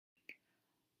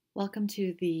Welcome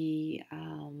to the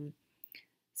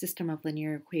system of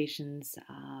linear equations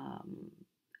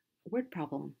word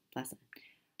problem lesson.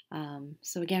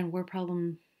 So again, word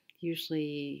problem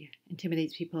usually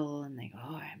intimidates people and they go,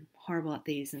 oh, I'm horrible at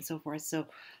these and so forth. So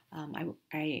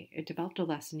I developed a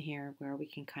lesson here where we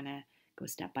can kind of go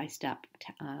step by step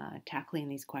tackling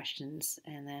these questions,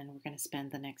 and then we're going to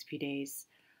spend the next few days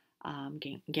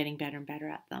getting better and better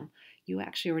at them. You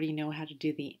actually already know how to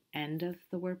do the end of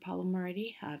the word problem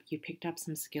already. You picked up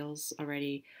some skills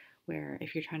already where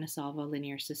if you're trying to solve a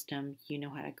linear system, you know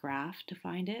how to graph to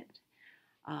find it.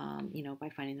 By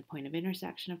finding the point of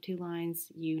intersection of two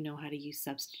lines, you know how to use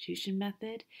substitution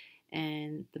method.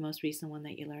 And the most recent one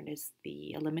that you learned is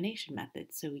the elimination method.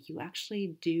 So you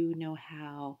actually do know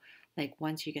how, like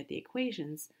once you get the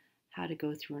equations, how to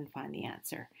go through and find the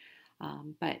answer.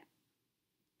 But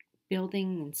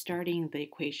building and starting the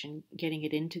equation, getting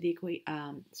it into the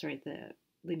the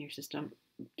linear system,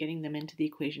 getting them into the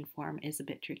equation form is a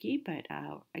bit tricky. But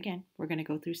again, we're going to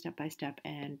go through step by step,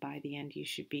 and by the end, you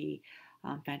should be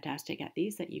fantastic at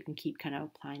these. That you can keep kind of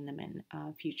applying them in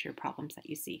future problems that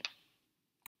you see.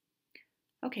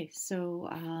 Okay, so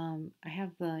I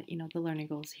have the learning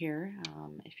goals here.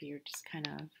 If you're just kind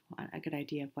of want a good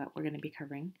idea of what we're going to be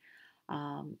covering.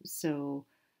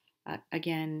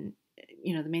 Again,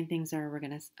 the main things are we're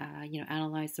going to,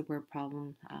 analyze the word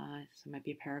problem. So it might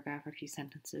be a paragraph or a few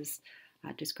sentences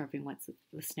describing what's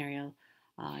the scenario.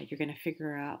 You're going to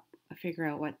figure out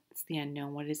what's the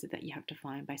unknown. What is it that you have to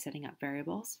find by setting up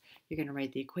variables? You're going to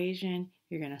write the equation.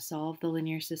 You're going to solve the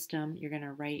linear system. You're going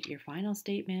to write your final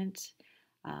statement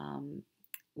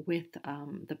with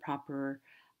the proper,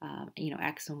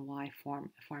 X and Y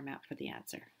format for the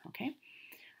answer. Okay.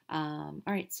 All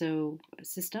right, so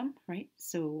system, right?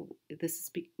 So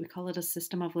we call it a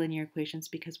system of linear equations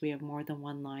because we have more than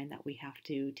one line that we have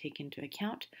to take into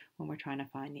account when we're trying to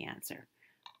find the answer.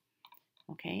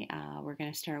 Okay, we're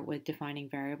going to start with defining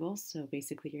variables. So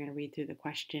basically, you're going to read through the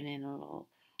question and it'll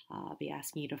be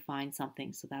asking you to find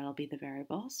something. So that'll be the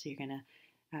variable. So you're going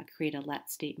to create a let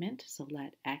statement. So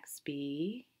let x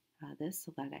be this,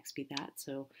 so let x be that.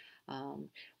 So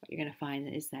what you're going to find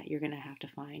is that you're going to have to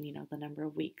find, the number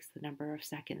of weeks, the number of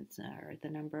seconds, or the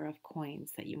number of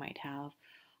coins that you might have,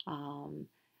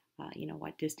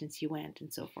 what distance you went,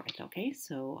 and so forth. Okay,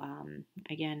 so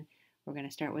again, we're going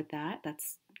to start with that.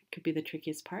 That's could be the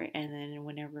trickiest part, and then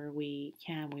whenever we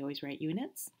can, we always write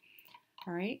units.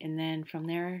 All right, and then from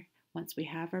there, once we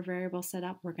have our variables set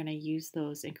up, we're going to use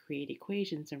those and create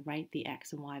equations and write the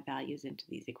x and y values into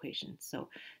these equations. So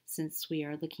since we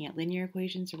are looking at linear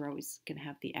equations, we're always going to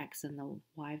have the x and the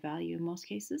y value in most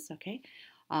cases, okay?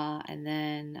 And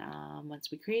then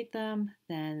once we create them,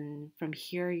 then from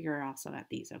here, you're also at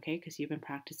these, okay? Because you've been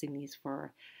practicing these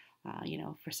for,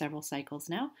 for several cycles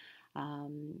now. So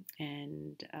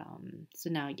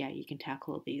now, yeah, you can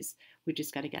tackle these. We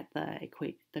just got to get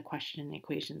the question and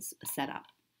equations set up.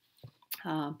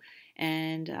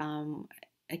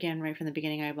 Again, right from the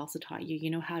beginning, I've also taught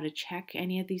you, how to check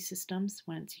any of these systems.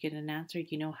 Once you get an answer,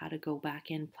 you know how to go back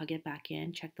in, plug it back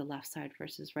in, check the left side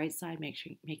versus right side,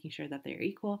 making sure that they're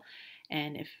equal.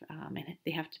 And if and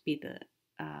they have to be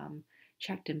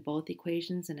checked in both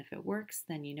equations. And if it works,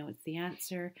 then you know it's the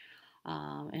answer.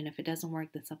 And if it doesn't work,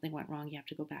 then something went wrong. You have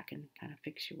to go back and kind of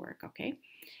fix your work, okay?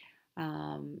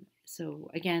 So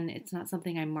again, it's not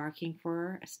something I'm marking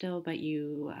for still, but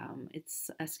it's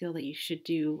a skill that you should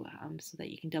do so that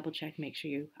you can double check, make sure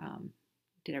you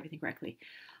did everything correctly.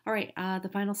 All right, the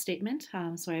final statement.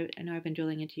 So I know I've been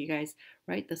drilling into you guys,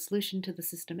 right? The solution to the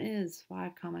system is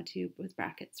 5, 2 with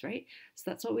brackets, right? So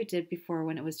that's what we did before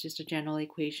when it was just a general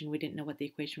equation. We didn't know what the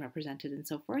equation represented and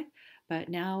so forth. But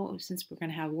now, since we're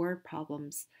going to have word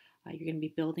problems, you're going to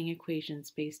be building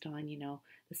equations based on,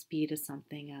 the speed of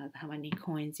something, how many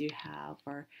coins you have,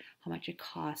 or how much it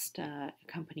cost a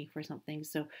company for something.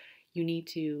 So you need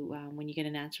to, when you get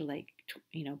an answer like,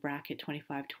 bracket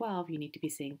 2512, you need to be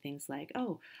saying things like,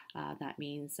 that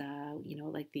means,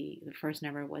 like the first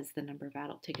number was the number of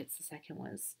adult tickets, the second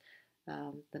was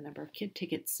the number of kid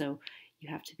tickets. So you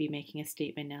have to be making a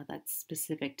statement now that's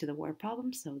specific to the word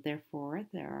problem. So therefore,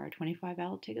 there are 25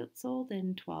 adult tickets sold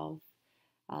and 12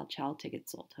 child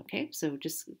tickets sold. Okay, so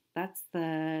just that's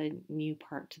the new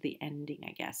part to the ending,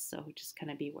 I guess. So just kind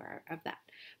of be aware of that.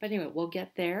 But anyway, we'll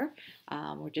get there.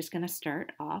 We're just going to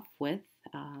start off with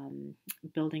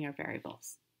building our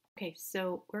variables. Okay,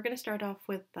 so we're going to start off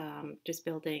with just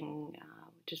building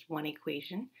just one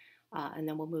equation. And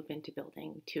then we'll move into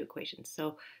building 2 equations.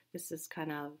 So this is kind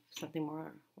of something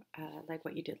more like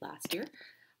what you did last year.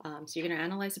 So you're going to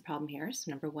analyze the problem here.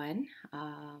 So number 1,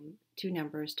 2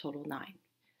 numbers total 9.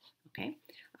 Okay,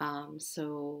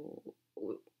 So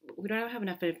we don't have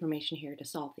enough information here to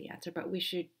solve the answer, but we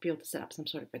should be able to set up some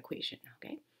sort of equation,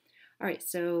 okay? All right,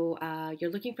 so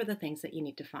you're looking for the things that you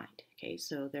need to find, okay?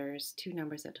 So there's two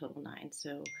numbers that total 9.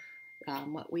 So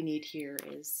what we need here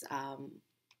is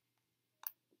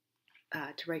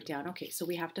to write down, okay, so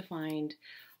we have to find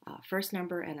first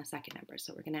number and a second number.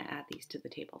 So we're going to add these to the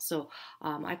table. So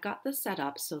I've got this set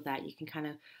up so that you can kind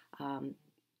of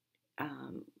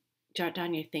jot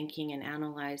down your thinking and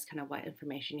analyze kind of what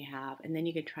information you have, and then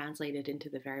you can translate it into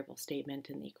the variable statement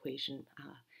in the equation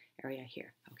area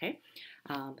here, okay?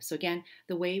 So again,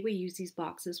 the way we use these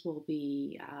boxes will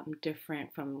be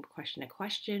different from question to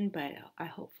question, but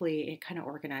hopefully it kind of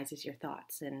organizes your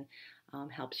thoughts and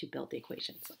helps you build the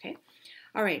equations, okay?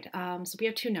 All right, so we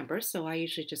have two numbers, so I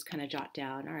usually just kind of jot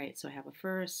down, all right, so I have a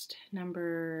first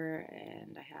number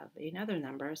and I have another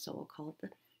number, so we'll call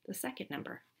it the second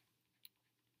number.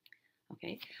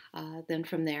 Okay, then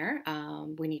from there,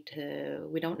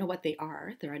 we don't know what they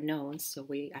are, they're unknowns, so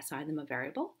we assign them a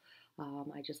variable.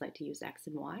 I just like to use x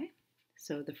and y.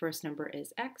 So the first number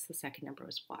is x, the second number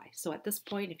is y. So at this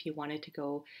point, if you wanted to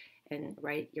go and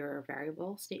write your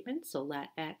variable statement, so let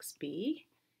x be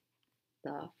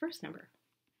the first number.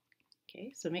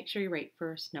 Okay, so make sure you write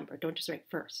first number. Don't just write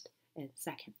first and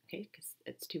second, okay, because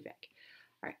it's too vague.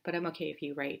 All right, but I'm okay if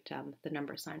you write the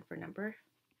number sign for number.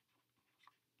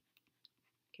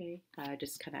 Okay,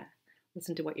 just kind of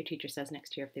listen to what your teacher says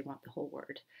next year if they want the whole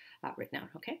word written out,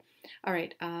 okay? All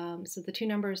right, so the two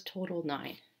numbers total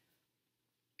 9.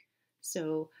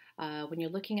 So when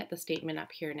you're looking at the statement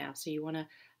up here now, so you want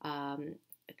to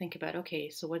think about, okay,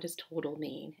 so what does total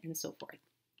mean and so forth.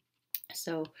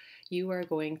 So you are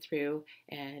going through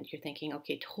and you're thinking,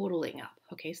 okay, totaling up.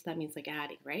 Okay, so that means like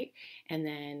adding, right? And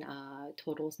then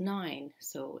totals 9,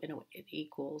 so it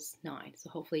equals 9. So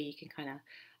hopefully you can kind of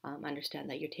understand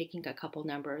that you're taking a couple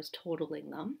numbers,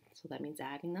 totaling them, so that means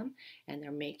adding them, and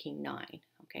they're making 9.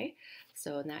 Okay,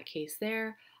 so in that case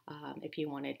there, if you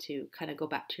wanted to kind of go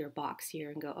back to your box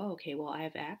here and go, oh, okay, well I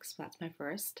have x, that's my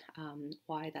first,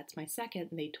 y, that's my second,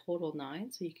 and they total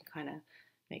 9, so you can kind of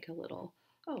make a little,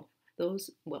 oh,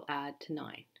 those will add to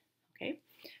 9, okay?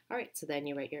 All right, so then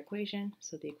you write your equation.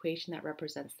 So the equation that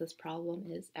represents this problem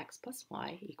is x plus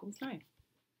y equals 9,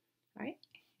 all right?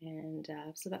 And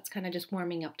so that's kind of just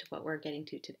warming up to what we're getting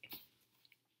to today.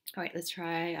 All right, let's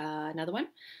try another one.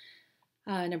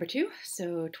 Number 2,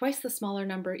 so twice the smaller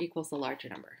number equals the larger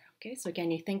number. Okay, so again,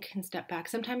 you think and step back.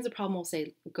 Sometimes the problem will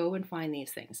say, go and find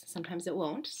these things. Sometimes it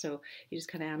won't. So you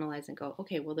just kind of analyze and go,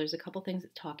 okay, well, there's a couple things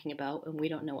it's talking about and we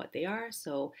don't know what they are,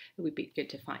 so it would be good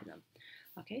to find them.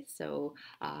 Okay, so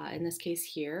in this case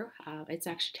here, it's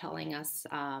actually telling us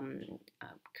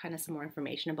kind of some more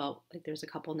information about, like there's a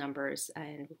couple numbers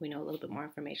and we know a little bit more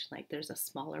information, like there's a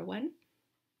smaller one,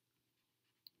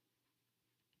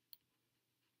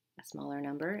 a smaller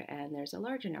number, and there's a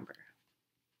larger number.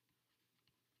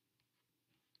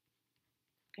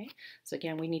 Okay, so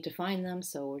again, we need to find them,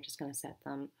 so we're just going to set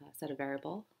a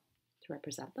variable to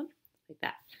represent them, like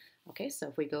that. Okay, so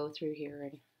if we go through here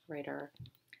and write our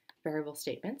variable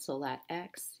statement, so let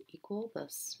x equal the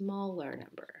smaller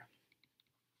number,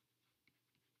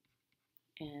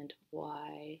 and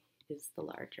y is the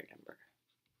larger number.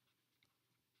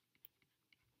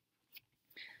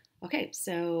 Okay,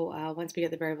 so once we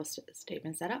get the variable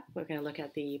statement set up, we're going to look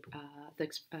at the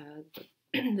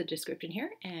description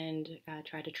here and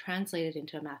try to translate it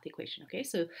into a math equation. Okay,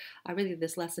 so really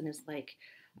this lesson is like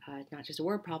not just a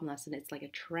word problem lesson, it's like a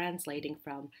translating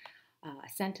from a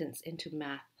sentence into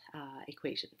math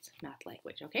equations, math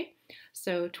language. Okay,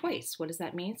 so twice, what does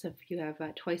that mean? So if you have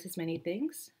twice as many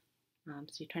things,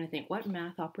 so you're trying to think what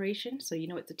math operation, so you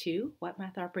know it's a 2, what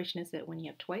math operation is it when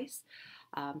you have twice?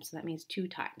 So that means 2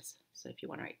 times. So if you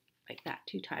want to write like that,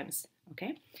 2 times,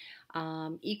 okay?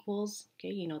 Equals,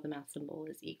 okay, you know the math symbol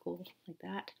is equal, like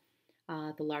that.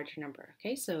 The larger number,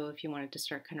 okay? So if you wanted to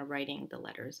start kind of writing the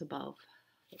letters above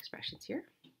the expressions here.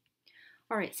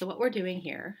 All right, so what we're doing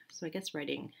here, so I guess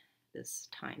writing this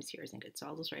times here isn't good, so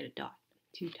I'll just write a dot,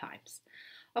 2 times.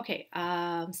 Okay,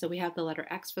 so we have the letter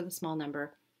x for the small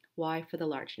number, y for the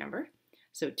large number.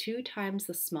 So 2 times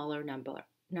the smaller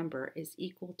number is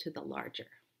equal to the larger.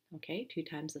 Okay, 2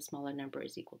 times the smaller number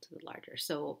is equal to the larger.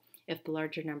 So if the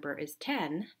larger number is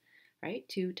 10, right,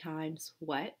 2 times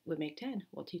what would make 10?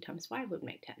 Well, 2 times 5 would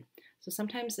make 10. So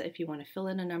sometimes if you want to fill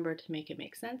in a number to make it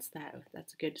make sense,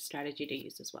 that's a good strategy to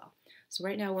use as well. So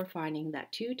right now we're finding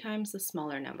that 2 times the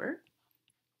smaller number,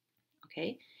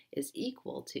 okay, is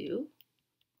equal to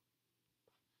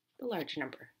the larger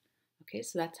number. Okay,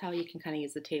 so that's how you can kind of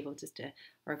use the table just to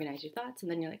organize your thoughts,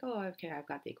 and then you're like, oh, okay, I've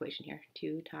got the equation here.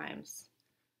 2 times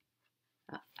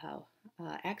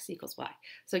x equals y.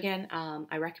 So again,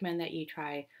 I recommend that you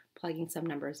try plugging some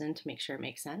numbers in to make sure it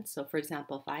makes sense. So for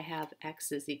example, if I have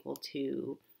x is equal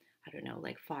to, I don't know,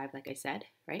 like 5, like I said,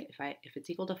 right? If it's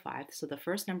equal to 5, so the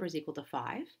first number is equal to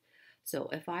 5. So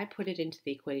if I put it into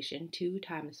the equation, 2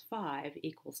 times 5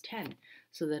 equals 10.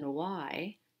 So then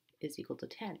y is equal to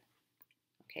 10.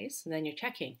 Okay, so then you're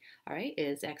checking, all right,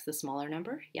 is x the smaller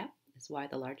number? Yep. Is y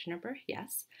the larger number?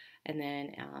 Yes. And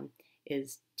then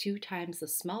is 2 times the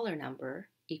smaller number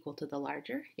equal to the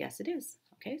larger? Yes, it is.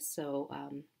 Okay, so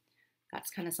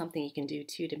that's kind of something you can do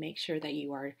too to make sure that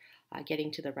you are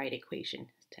getting to the right equation,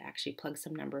 to actually plug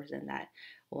some numbers in that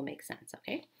will make sense,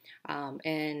 okay?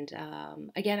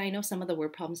 Again, I know some of the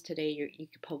word problems today, you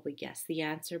could probably guess the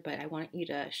answer, but I want you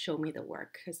to show me the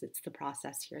work because it's the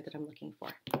process here that I'm looking for.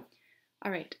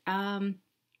 All right,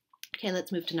 okay,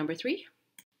 let's move to number 3.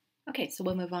 Okay, so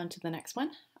we'll move on to the next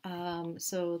one.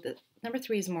 So the number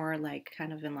 3 is more like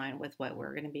kind of in line with what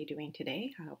we're going to be doing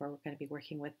today, where we're going to be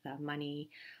working with money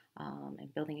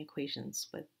and building equations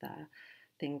with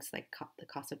things like the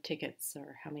cost of tickets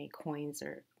or how many coins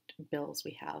or bills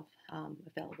we have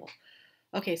available.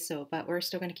 Okay, so but we're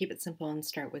still going to keep it simple and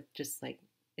start with just like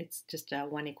it's just a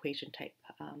one equation type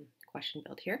question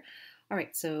build here. All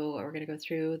right, so we're going to go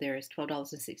through. There's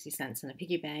 $12.60 in a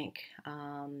piggy bank.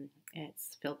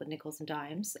 It's filled with nickels and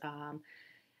dimes.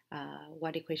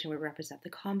 What equation would represent the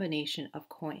combination of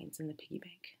coins in the piggy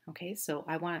bank? Okay, so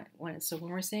so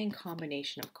when we're saying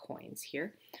combination of coins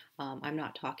here, I'm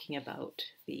not talking about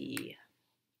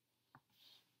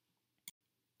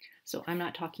I'm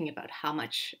not talking about how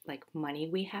much like money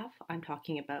we have. I'm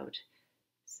talking about,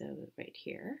 so right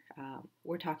here,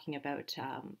 we're talking about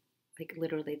like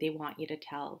literally they want you to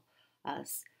tell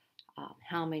us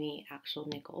how many actual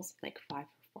nickels, like five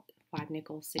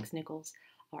nickels, 6 nickels,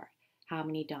 or how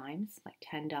many dimes, like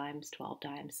 10 dimes, 12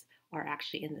 dimes, are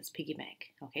actually in this piggy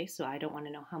bank. Okay, so I don't want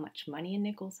to know how much money in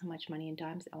nickels, how much money in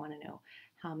dimes. I want to know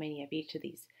how many of each of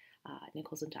these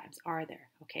nickels and dimes are there.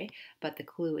 Okay, but the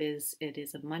clue is it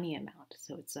is a money amount,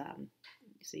 so it's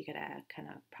so you gotta kind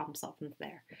of problem solve from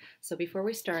there. So before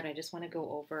we start, I just want to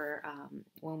go over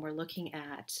when we're looking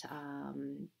at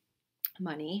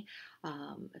money.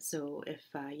 So if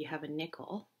you have a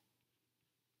nickel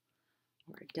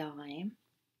or a dime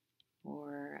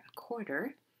or a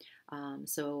quarter,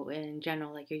 so in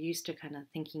general, like you're used to kind of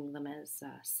thinking them as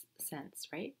cents,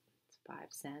 right? It's 5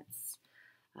 cents,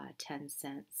 10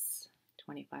 cents,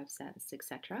 25 cents,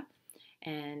 etc.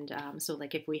 And so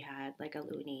like if we had like a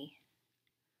loonie,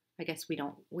 I guess we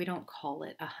don't call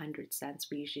it 100 cents.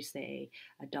 We usually say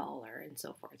 $1 and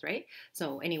so forth, right?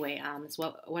 So anyway,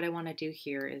 so what I want to do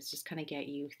here is just kind of get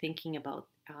you thinking about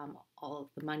all of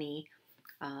the money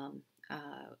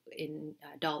in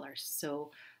dollars.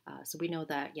 So so we know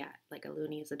that like a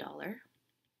loonie is $1.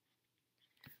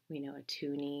 We know a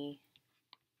toonie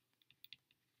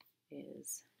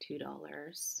is $2,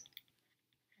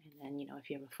 and then if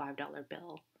you have a $5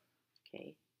 bill,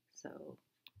 okay, so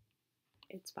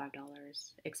it's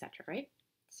 $5, etc. Right?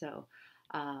 So,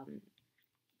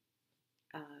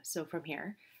 so from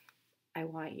here, I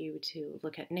want you to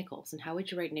look at nickels, and how would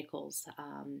you write nickels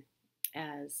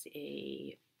as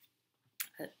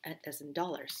as in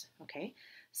dollars? Okay,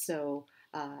 so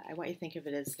I want you to think of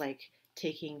it as like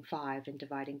taking 5 and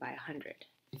dividing by 100.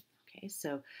 Okay,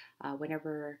 so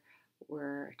whenever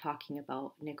we're talking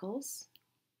about nickels,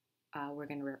 we're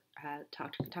going to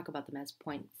talk about them as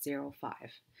 0.05.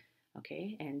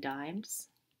 Okay, and dimes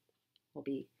will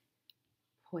be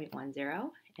 0.10,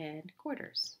 and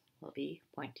quarters will be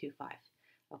 0.25.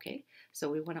 Okay, so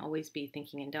we want to always be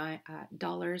thinking in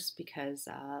dollars because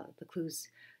the clues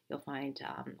you'll find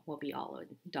will be all in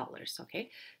dollars. Okay,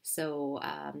 so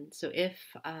so if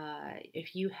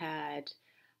you had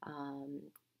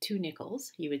 2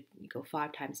 nickels, you would go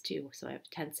 5 times 2, so I have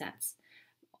 10 cents.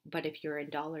 But if you're in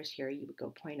dollars here, you would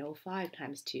go 0.05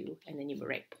 times 2, and then you would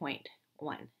write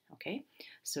 0.1. Okay,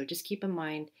 so just keep in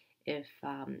mind if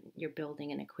you're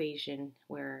building an equation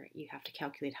where you have to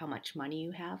calculate how much money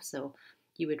you have, so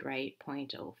you would write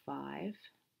 0.05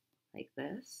 like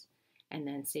this, and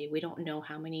then say we don't know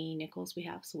how many nickels we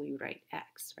have, so we would write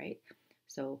X, right?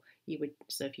 So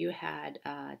if you had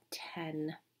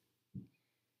 10,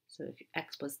 so if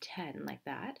X was 10 like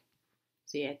that,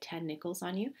 so you had 10 nickels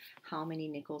on you, how many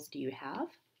nickels do you have?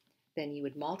 Then you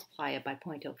would multiply it by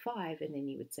 0.05, and then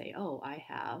you would say, oh, I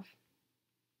have,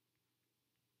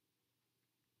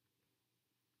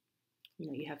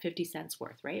 you have 50 cents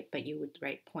worth, right? But you would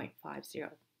write $0.50.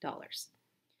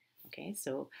 Okay,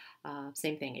 so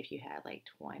same thing, if you had like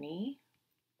 20,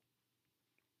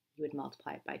 you would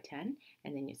multiply it by 10,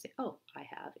 and then you say, oh, I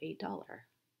have $8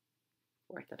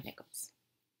 worth of nickels.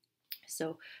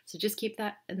 So just keep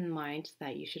that in mind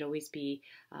that you should always be,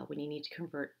 when you need to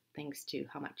convert things to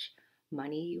how much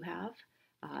money you have,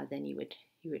 then you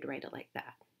would write it like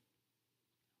that.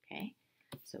 Okay,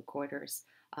 so quarters,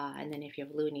 and then if you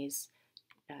have loonies,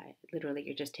 literally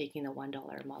you're just taking the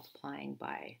 $1 multiplying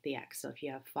by the x. So if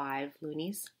you have 5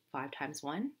 loonies, 5 times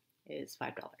 1 is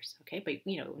 $5. Okay, but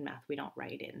you know in math we don't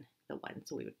write in the 1,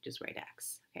 so we would just write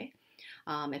x. Okay,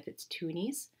 if it's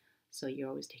toonies, so you're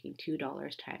always taking $2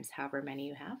 times however many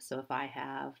you have. So if I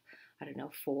have, I don't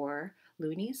know, 4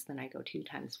 loonies, then I go 2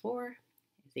 times 4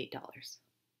 is $8.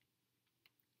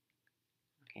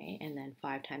 Okay, and then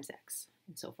 5 times x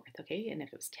and so forth. Okay, and if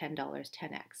it was $10,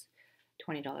 10x,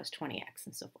 $20, 20x,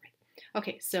 and so forth.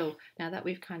 Okay, so now that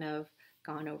we've kind of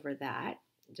gone over that,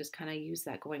 just kind of use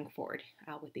that going forward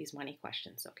with these money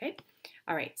questions. Okay,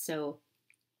 all right, so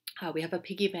we have a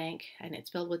piggy bank and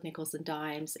it's filled with nickels and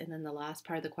dimes, and then the last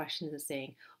part of the question is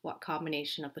saying what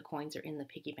combination of the coins are in the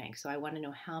piggy bank. So I want to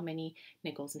know how many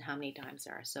nickels and how many dimes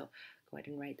there are. So go ahead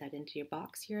and write that into your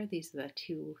box here. These are the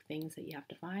 2 things that you have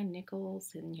to find,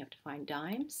 nickels, and you have to find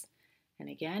dimes. And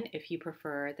again, if you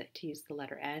prefer that to use the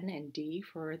letter N and D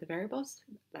for the variables,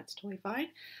 that's totally fine.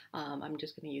 I'm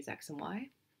just going to use X and Y.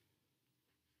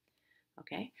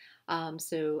 Okay,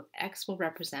 so X will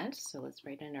represent, so let's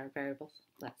write in our variable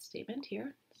let statement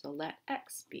here. So let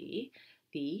X be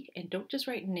the, and don't just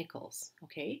write nickels,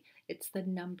 okay? It's the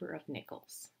number of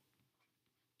nickels.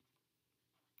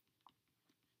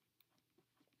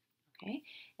 Okay,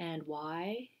 and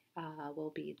Y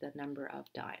will be the number of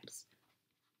dimes.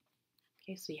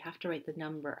 Okay, so you have to write the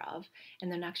number of,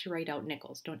 and then actually write out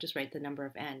nickels. Don't just write the number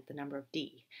of N, the number of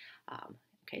D.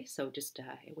 Okay, so just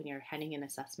when you're handing an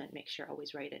assessment, make sure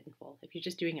always write it in full. If you're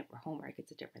just doing it for homework,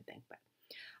 it's a different thing. But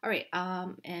all right,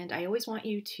 and I always want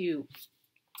you to,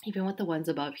 even with the ones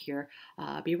above here,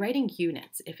 be writing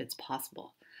units if it's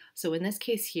possible. So in this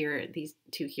case here, these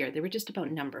 2 here, they were just about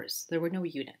numbers. There were no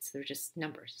units. They're just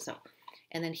numbers. So,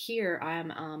 and then here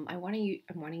I'm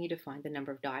wanting you to find the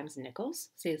number of dimes and nickels.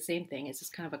 Say the same thing. It's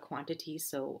just kind of a quantity.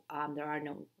 So there are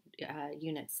no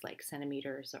units like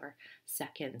centimeters or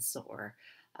seconds or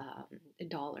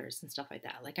dollars and stuff like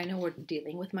that. Like I know we're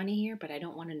dealing with money here, but I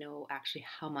don't want to know actually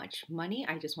how much money.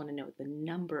 I just want to know the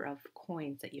number of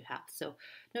coins that you have. So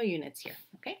no units here.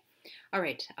 Okay. All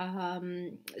right.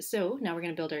 So now we're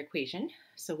going to build our equation.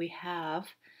 So we have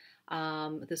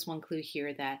this one clue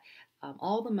here that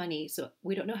all the money, so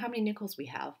we don't know how many nickels we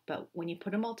have, but when you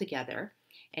put them all together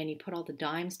and you put all the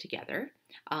dimes together,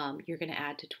 you're going to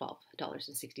add to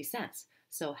 $12.60.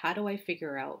 So how do I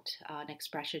figure out an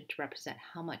expression to represent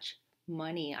how much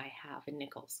money I have in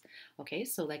nickels? Okay,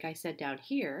 so like I said down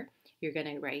here, you're going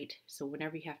to write, so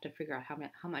whenever you have to figure out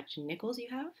how much nickels you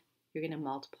have, you're going to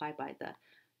multiply by the,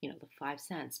 the 5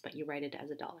 cents, but you write it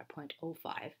as a dollar,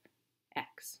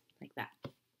 0.05x, like that.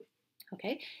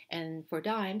 Okay, and for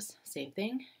dimes, same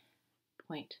thing,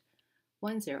 0.10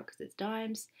 because it's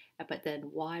dimes, but then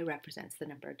Y represents the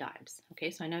number of dimes. Okay,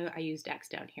 so I know I used X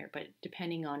down here, but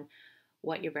depending on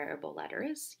what your variable letter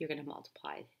is, you're going to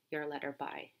multiply your letter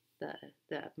by the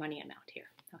money amount here.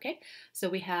 Okay, so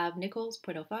we have nickels,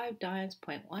 0.05, dimes,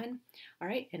 0.1. All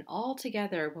right, and all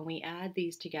together, when we add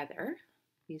these together,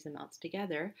 these amounts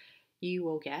together, you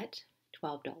will get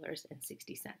 $12.60,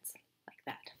 like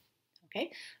that. Okay,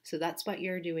 so that's what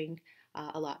you're doing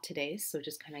a lot today. So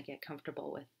just kind of get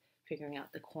comfortable with figuring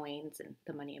out the coins and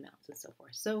the money amounts and so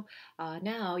forth. So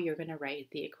now you're going to write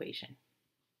the equation.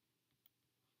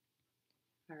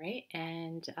 All right,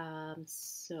 and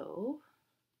so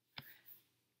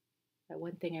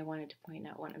one thing I wanted to point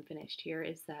out when I'm finished here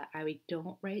is that I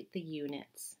don't write the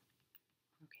units.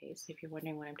 Okay, so if you're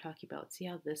wondering what I'm talking about, see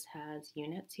how this has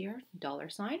units here,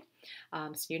 $sign?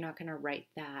 So you're not going to write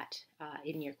that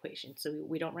in your equation. So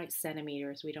we don't write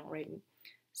centimeters, we don't write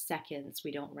seconds,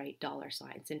 we don't write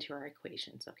 $signs into our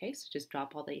equations. Okay, so just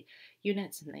drop all the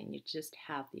units and then you just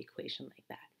have the equation like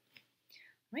that.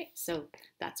 All right, so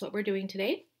that's what we're doing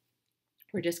today.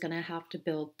 We're just going to have to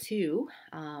build 2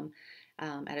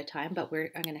 at a time, but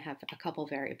I'm going to have a couple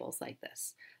variables like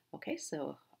this. Okay,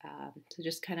 so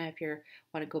just kind of if you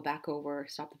want to go back over,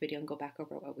 stop the video and go back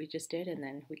over what we just did, and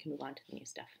then we can move on to the new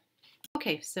stuff.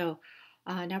 Okay, so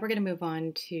now we're going to move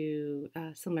on to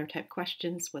similar type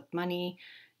questions with money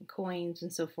and coins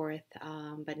and so forth,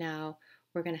 but now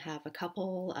we're going to have a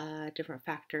couple different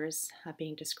factors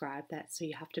being described, that so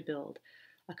you have to build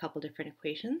a couple different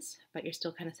equations, but you're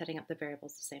still kind of setting up the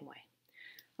variables the same way.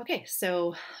 Okay,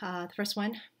 so the first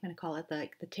one, I'm going to call it the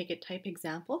ticket type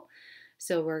example.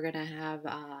 So we're going to have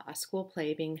a school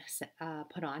play being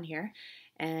put on here,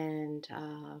 and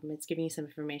it's giving you some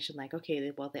information like,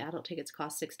 okay, well, the adult tickets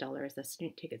cost $6, the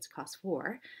student tickets cost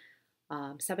 $4.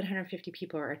 750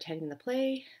 people are attending the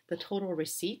play. The total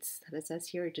receipts that it says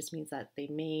here, it just means that they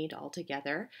made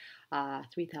altogether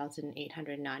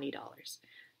 $3,890.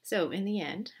 So in the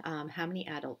end, how many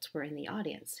adults were in the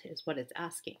audience is what it's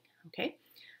asking, okay?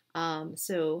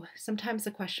 So sometimes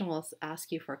the question will ask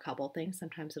you for a couple things,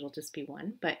 sometimes it'll just be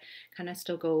one, but kind of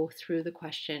still go through the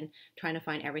question trying to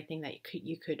find everything that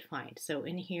you could find. So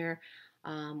in here,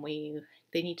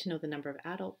 they need to know the number of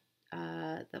adults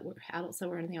that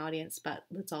were in the audience, but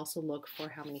let's also look for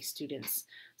how many students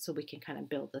so we can kind of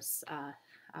build this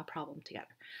problem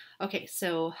together. Okay,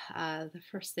 so the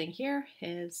first thing here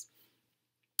is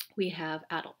we have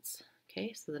adults.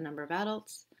 Okay, so the number of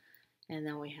adults, and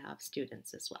then we have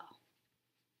students as well.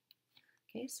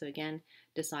 Okay, so again,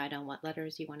 decide on what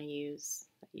letters you want to use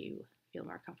that you feel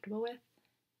more comfortable with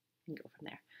and go from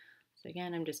there. So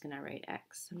again, I'm just going to write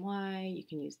X and Y. You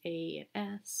can use A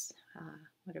and S,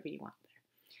 whatever you want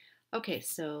there. Okay,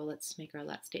 so let's make our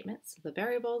let statements. So the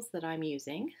variables that I'm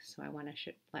using, so I want to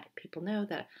let people know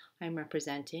that I'm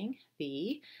representing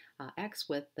the X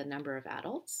with the number of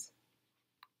adults.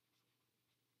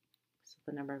 So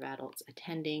the number of adults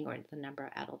attending or the number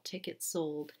of adult tickets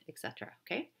sold, etc.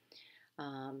 Okay,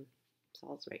 so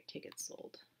I'll just write tickets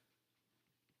sold.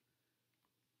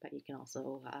 But you can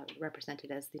also represent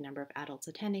it as the number of adults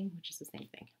attending, which is the same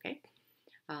thing, okay?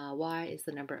 Y is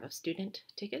the number of student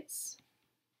tickets.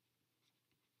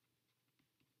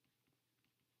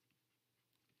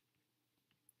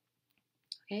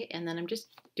 Okay, and then I'm just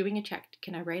doing a check.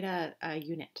 Can I write a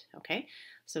unit, okay?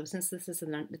 So since this is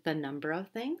the number of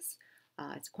things,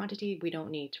 it's quantity, we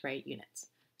don't need to write units.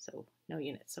 So no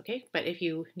units, okay? But if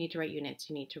you need to write units,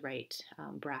 you need to write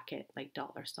bracket like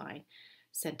 $,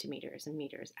 centimeters and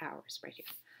meters, hours right here.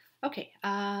 Okay,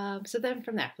 so then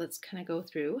from there, let's kind of go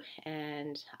through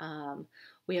and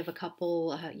we have a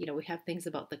couple, we have things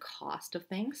about the cost of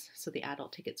things. So the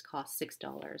adult tickets cost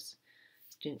 $6,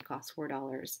 student costs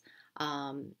 $4.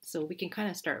 So we can kind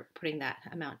of start putting that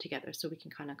amount together. So we can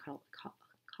kind of call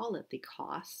it the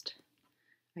cost,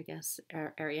 I guess,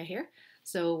 area here.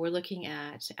 So we're looking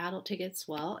at adult tickets.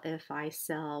 Well, if I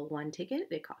sell one ticket,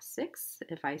 it costs $6.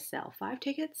 If I sell 5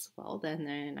 tickets, well,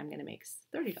 then I'm going to make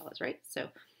 $30, right?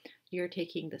 So you're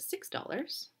taking the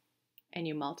 $6 and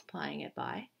you're multiplying it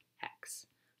by X.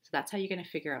 So that's how you're going to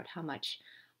figure out how much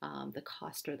the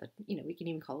cost, or we can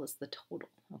even call this the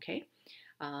total, okay?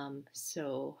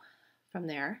 So from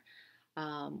there,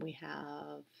 we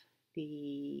have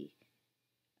the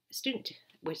student,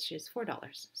 which is $4,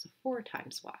 so 4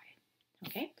 times Y.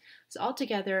 Okay, so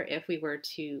altogether, if we were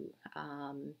to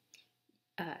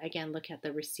again look at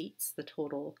the receipts, the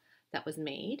total that was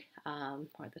made, or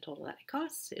the total that it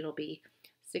costs, it'll be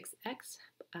 6x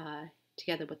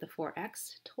together with the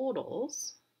 4x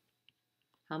totals.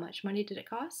 How much money did it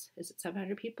cost? Is it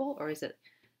 700 people, or is it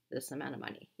this amount of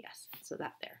money? Yes, so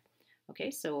that there.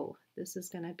 Okay, so this is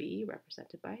going to be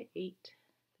represented by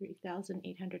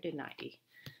 3,890.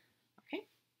 Okay,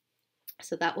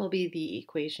 so that will be the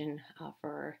equation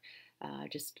for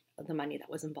just the money that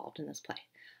was involved in this play.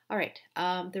 All right,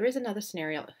 there is another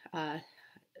scenario a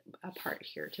part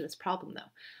here to this problem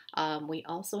though. We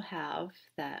also have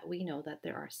that we know that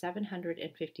there are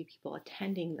 750 people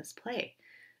attending this play.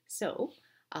 So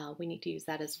we need to use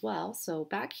that as well. So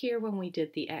back here when we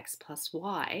did the X plus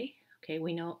Y, okay,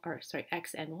 we know,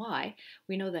 X and Y,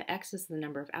 we know that X is the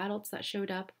number of adults that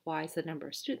showed up, Y is the number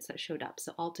of students that showed up.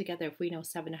 So altogether, if we know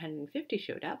 750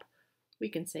 showed up, we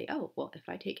can say, oh, well, if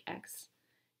I take X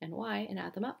and Y and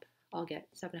add them up, I'll get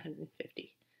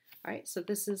 750. All right, so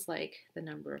this is like the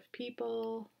number of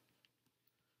people,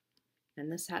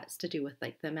 and this has to do with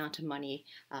like the amount of money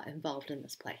involved in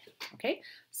this play. Okay,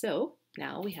 so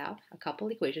now we have a couple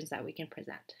equations that we can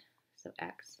present. So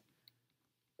X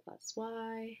plus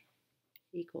Y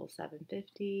equals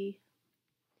 750,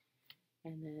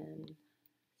 and then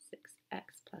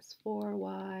 6x plus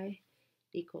 4y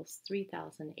equals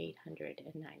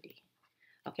 3,890.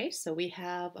 Okay, so we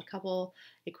have a couple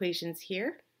equations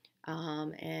here.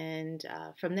 And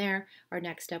from there, our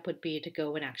next step would be to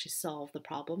go and actually solve the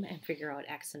problem and figure out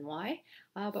X and Y.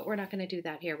 But we're not going to do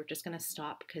that here. We're just going to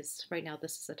stop because right now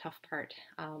this is a tough part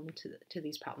to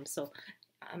these problems. So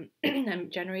I'm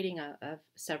generating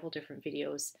several different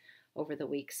videos over the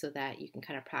week so that you can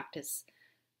kind of practice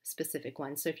specific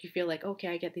ones. So if you feel like, okay,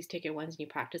 I get these ticket ones and you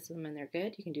practice them and they're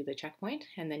good, you can do the checkpoint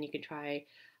and then you can try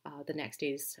the next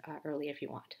days early if you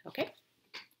want. Okay?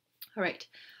 All right.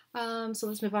 So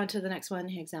let's move on to the next one,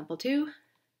 example 2.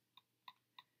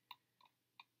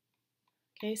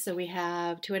 Okay, so we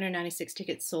have 296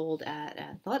 tickets sold at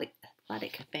athletic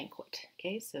banquet.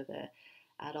 Okay, so the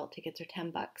adult tickets are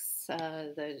 $10.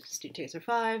 The student tickets are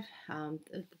 $5.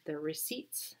 The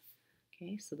receipts.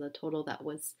 Okay, so the total that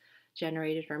was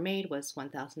generated or made was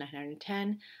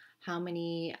 1,910. How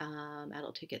many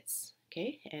adult tickets?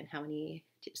 Okay, and how many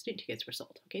student tickets were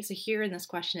sold? Okay, so here in this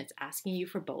question, it's asking you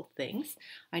for both things.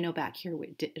 I know back here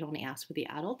it only asked for the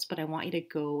adults, but I want you to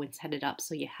go and set it up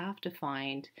so you have to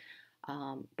find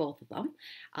both of them.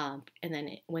 And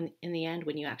then when in the end,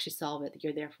 when you actually solve it,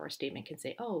 your therefore statement can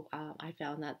say, oh, I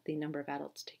found that the number of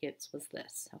adults tickets was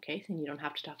this. Okay, and you don't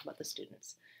have to talk about the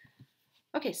students.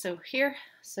 Okay, so here,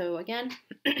 so again,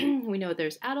 we know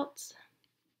there's adults.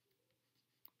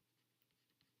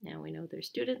 Now we know there's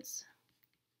students.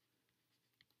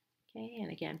 Okay,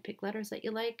 and again, pick letters that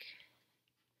you like,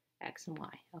 X and Y.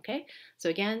 Okay, so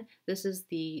again, this is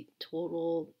the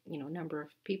total, number of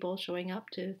people showing up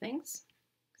to things.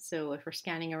 So if we're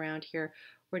scanning around here,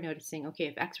 we're noticing, okay,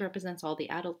 if X represents all the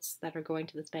adults that are going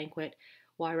to this banquet,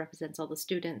 Y represents all the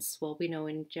students. Well, we know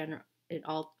in general, it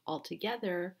all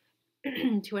together,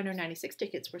 296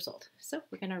 tickets were sold. So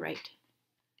we're going to write,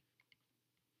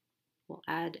 we'll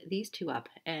add these two up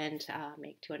and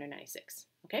make 296.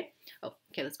 Okay. Oh,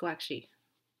 okay. Let's go actually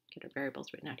get our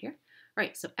variables written out here. All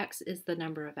right. So X is the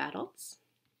number of adults.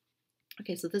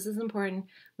 Okay. So this is important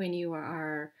when you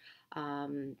are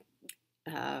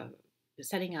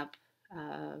setting up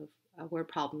word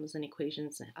problems and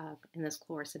equations in this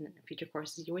course and in future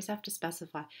courses. You always have to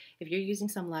specify, if you're using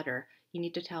some letter, you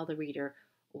need to tell the reader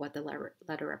what the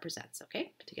letter represents,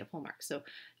 okay, to get full marks. So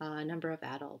number of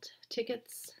adult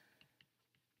tickets.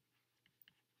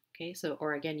 Okay, so,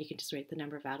 or again, you can just write the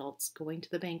number of adults going to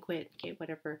the banquet, okay,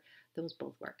 whatever, those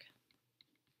both work.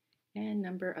 And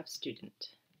number of student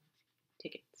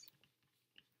tickets.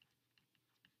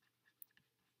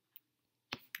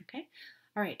 Okay,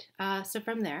 all right, so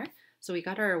from there, so we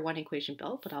got our one equation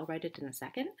built, but I'll write it in a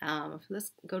second.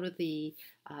 Let's go to the,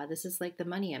 this is like the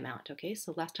money amount, okay?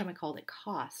 So last time I called it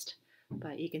cost,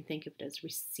 but you can think of it as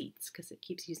receipts because it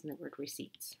keeps using the word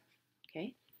receipts,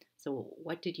 okay? So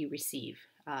what did you receive?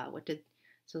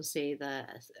 So say the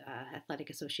athletic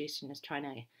association is trying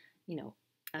to,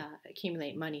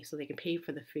 accumulate money so they can pay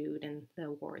for the food and the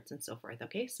awards and so forth,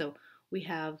 okay? So we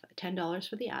have $10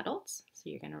 for the adults, so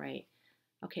you're gonna write,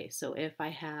 okay, so if I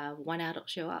have one adult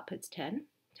show up, it's $10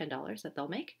 that they'll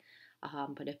make.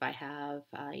 But if I have,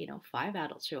 5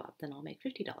 adults show up, then I'll make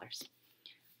 $50.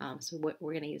 So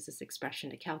we're going to use this expression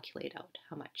to calculate out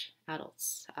how much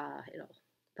adults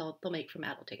they'll make from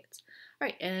adult tickets. All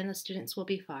right, and the students will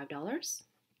be $5.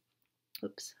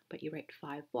 Oops, but you write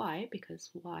 5Y because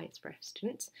Y is for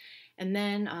students. And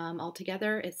then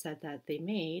altogether, it said that they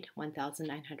made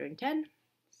 1,910.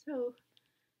 So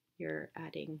you're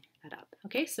adding that up.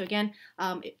 Okay, so again,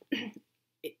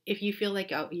 if you feel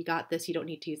like, oh, you got this, you don't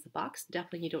need to use the box.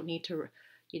 Definitely you don't need to,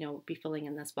 be filling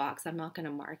in this box. I'm not going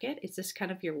to mark it. It's just kind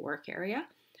of your work area,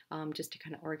 just to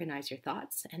kind of organize your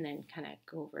thoughts and then kind of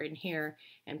go over in here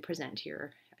and present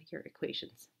your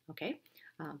equations. Okay,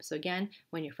 so again,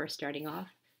 when you're first starting off,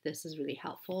 this is really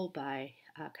helpful by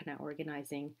kind of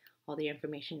organizing all the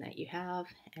information that you have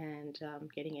and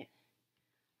getting it,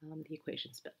 the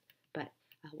equations built. But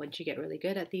once you get really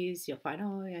good at these, you'll find,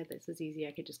 oh yeah, this is easy.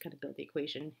 I could just kind of build the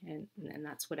equation, and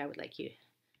that's what I would like you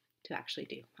to actually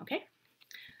do, okay?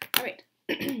 All right,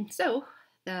 so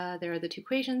there are the two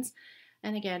equations,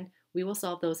 and again, we will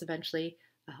solve those eventually.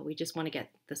 We just want to get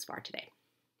this far today.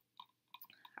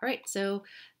 All right, so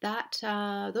that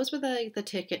those were the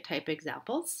ticket type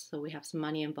examples. So we have some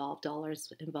money involved,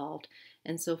 dollars involved,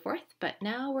 and so forth. But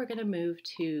now we're going to move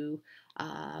to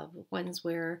ones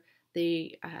where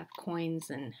they have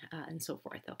coins and so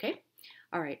forth, okay?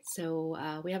 All right,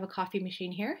 so we have a coffee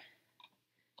machine here.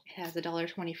 It has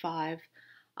 $1.25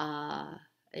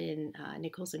 in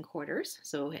nickels and quarters.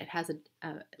 So it has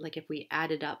like if we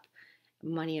added up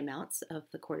money amounts of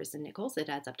the quarters and nickels, it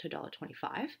adds up to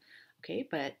 $1.25. Okay,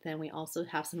 but then we also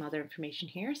have some other information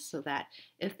here so that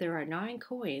if there are 9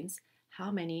 coins, how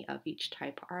many of each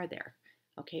type are there?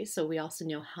 Okay, so we also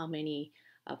know how many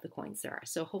of the coins there are.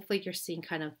 So hopefully you're seeing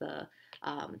kind of the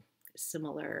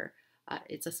similar,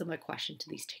 it's a similar question to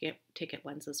these ticket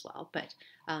ones as well. But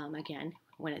again,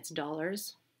 when it's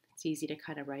dollars, it's easy to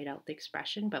kind of write out the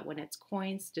expression, but when it's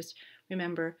coins, just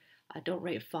remember, don't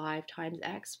write 5 times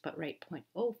x, but write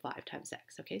 0.05 times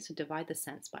x. Okay, so divide the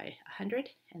cents by 100,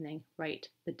 and then write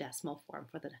the decimal form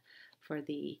for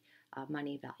the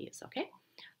money values. Okay,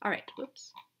 all right.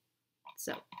 Whoops.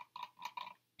 So,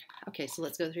 okay, so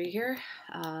let's go through here.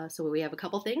 So we have a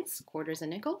couple things: quarters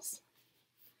and nickels.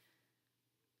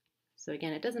 So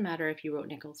again, it doesn't matter if you wrote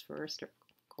nickels first or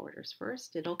quarters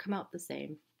first. It'll come out the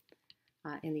same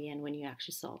in the end when you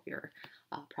actually solve your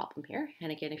problem here.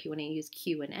 And again, if you want to use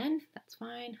Q and N, that's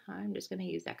fine. I'm just going to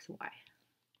use X and Y.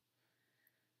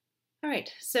 All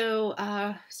right, so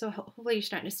hopefully you're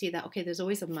starting to see that, okay, there's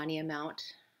always a money amount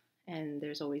and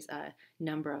there's always a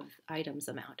number of items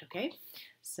amount, okay?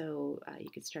 So you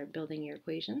could start building your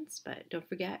equations, but don't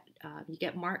forget, you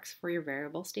get marks for your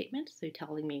variable statement. So you're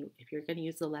telling me if you're going to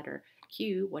use the letter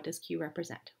Q, what does Q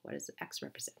represent? What does X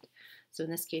represent? So in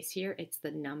this case here, it's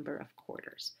the number of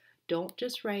quarters. Don't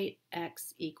just write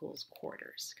X equals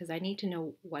quarters, because I need to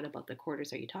know what about the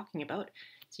quarters are you talking about.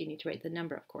 So you need to write the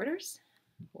number of quarters.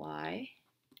 Y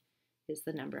is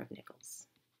the number of nickels.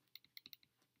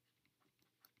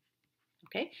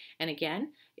 Okay, and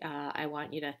again, I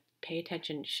want you to pay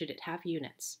attention. Should it have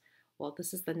units? Well,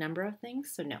 this is the number of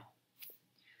things, so no.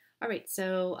 All right,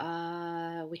 so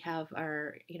we have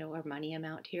our, our money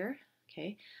amount here.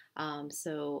 Okay,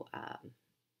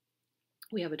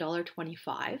 we have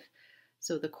 $1.25.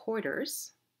 So the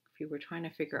quarters, if you were trying to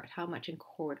figure out how much in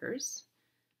quarters,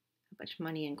 how much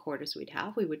money in quarters we'd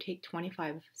have, we would take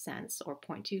 25 cents or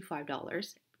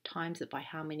 $0.25 times it by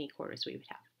how many quarters we would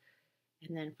have.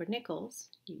 And then for nickels,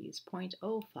 you use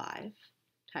 0.05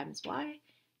 times Y,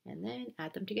 and then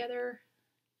add them together,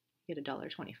 you get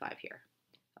 $1.25 here.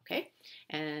 Okay,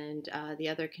 and the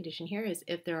other condition here is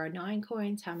if there are 9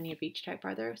 coins, how many of each type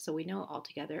are there? So we know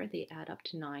altogether they add up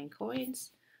to 9 coins.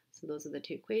 So those are the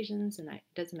two equations, and it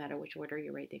doesn't matter which order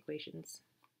you write the equations.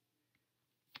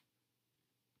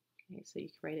 Okay, so you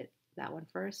can write it that one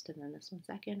first, and then this one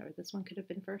second, or this one could have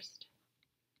been first.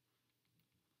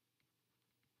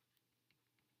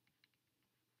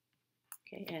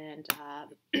 Okay, and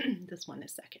this one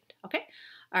is second. Okay,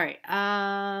 all right.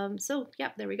 So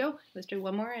yeah, there we go. Let's do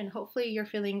one more, and hopefully you're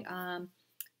feeling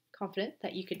confident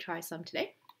that you can try some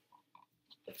today.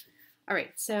 All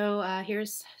right, so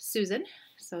here's Susan.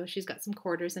 So she's got some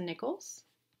quarters and nickels.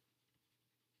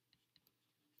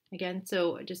 Again,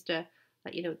 so just to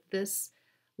let you know, this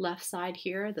left side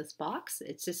here, this box,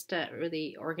 it's just to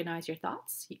really organize your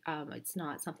thoughts. It's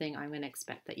not something I'm going to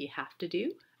expect that you have to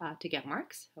do to get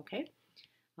marks, okay?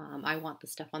 I want the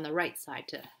stuff on the right side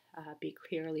to be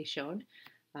clearly shown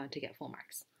to get full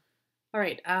marks. All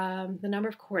right, the number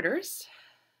of quarters.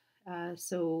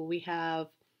 So we have,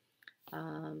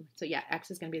 so yeah, X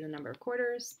is going to be the number of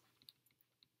quarters.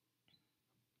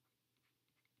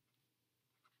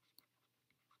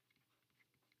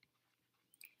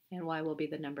 And Y will be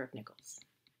the number of nickels.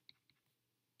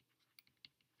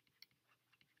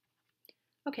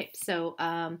 Okay, so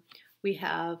we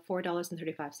have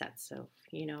 $4.35. So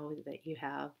you know that you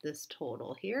have this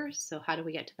total here. So how do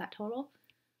we get to that total?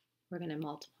 We're going to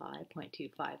multiply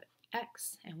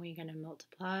 0.25x, and we're going to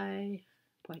multiply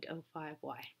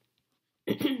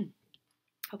 0.05y.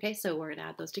 Okay, so we're going to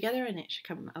add those together, and it should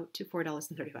come out to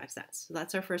 $4.35. So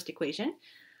that's our first equation.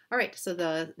 All right, so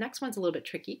the next one's a little bit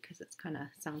tricky because it kind of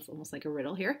sounds almost like a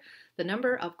riddle here. The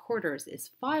number of quarters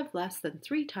is 5 less than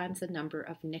 3 times the number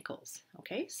of nickels.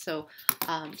 Okay, so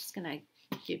I'm just going to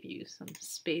give you some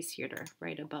space here to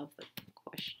write above the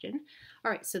question.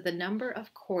 All right, so the number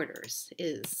of quarters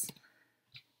is,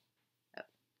 oh,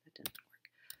 that didn't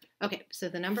work. Okay, so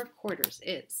the number of quarters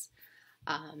is,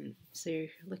 so you're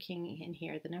looking in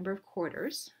here, the number of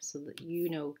quarters, so that you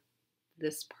know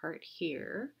this part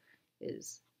here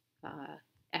is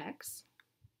X,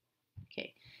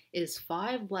 okay, is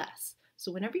 5 less.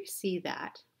 So whenever you see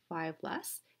that, 5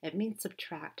 less, it means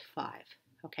subtract 5,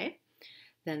 okay?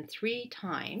 Then 3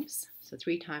 times, so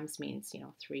 3 times means,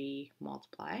 3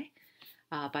 multiply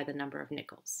by the number of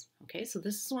nickels, okay? So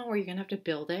this is one where you're going to have to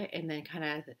build it and then kind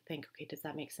of think, okay, does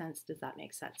that make sense? Does that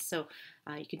make sense? So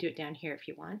you can do it down here if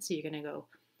you want. So you're going to go,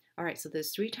 all right, so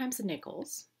there's 3 times the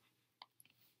nickels,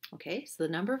 okay? So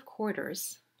the number of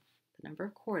quarters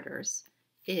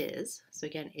is, so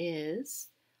again, is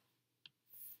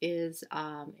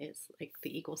like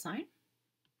the equal sign.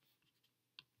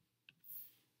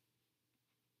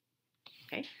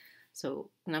 Okay,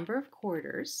 so number of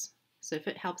quarters, so if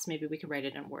it helps, maybe we can write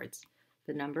it in words.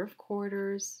 The number of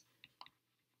quarters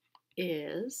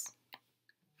is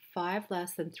 5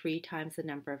 less than 3 times the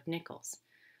number of nickels.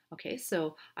 Okay,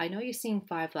 so I know you're seeing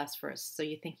 5 less first, so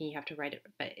you're thinking you have to write it,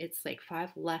 but it's like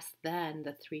 5 less than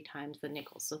the 3 times the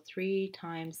nickels. So 3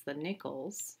 times the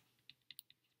nickels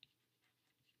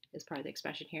is part of the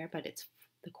expression here, but it's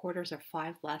the quarters are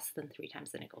 5 less than 3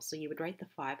 times the nickels. So you would write the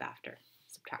 5 after,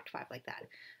 subtract 5 like that.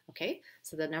 Okay,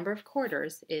 so the number of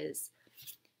quarters is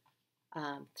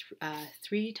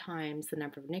 3 times the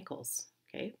number of nickels.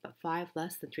 Okay, but 5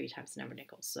 less than 3 times the number of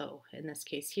nickels. So in this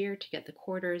case here, to get the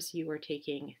quarters, you are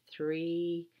taking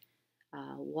 3y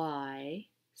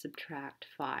subtract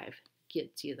 5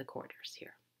 gets you the quarters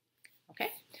here. Okay,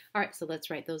 all right, so let's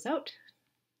write those out.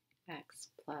 X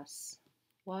plus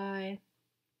y.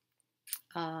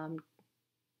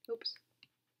 Oops,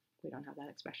 we don't have that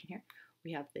expression here.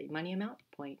 We have the money amount,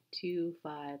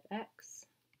 0.25x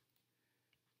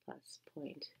plus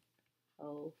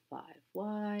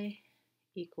 0.05y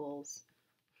equals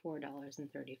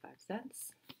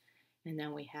 $4.35. And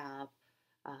then we have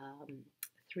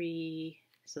 3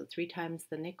 times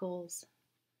the nickels,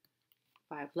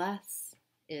 5 less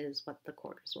is what the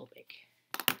quarters will make.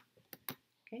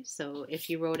 Okay, so if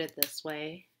you wrote it this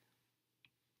way,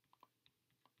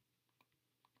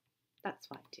 that's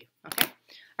fine too. Okay,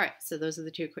 all right, so those are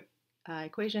the two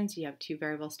equations. You have two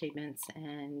variable statements,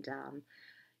 and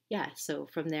yeah, so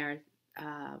from there,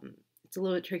 it's a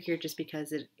little bit trickier just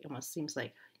because it almost seems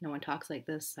like no one talks like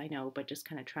this, I know, but just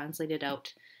kind of translate it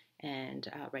out and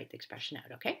write the expression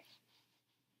out, okay?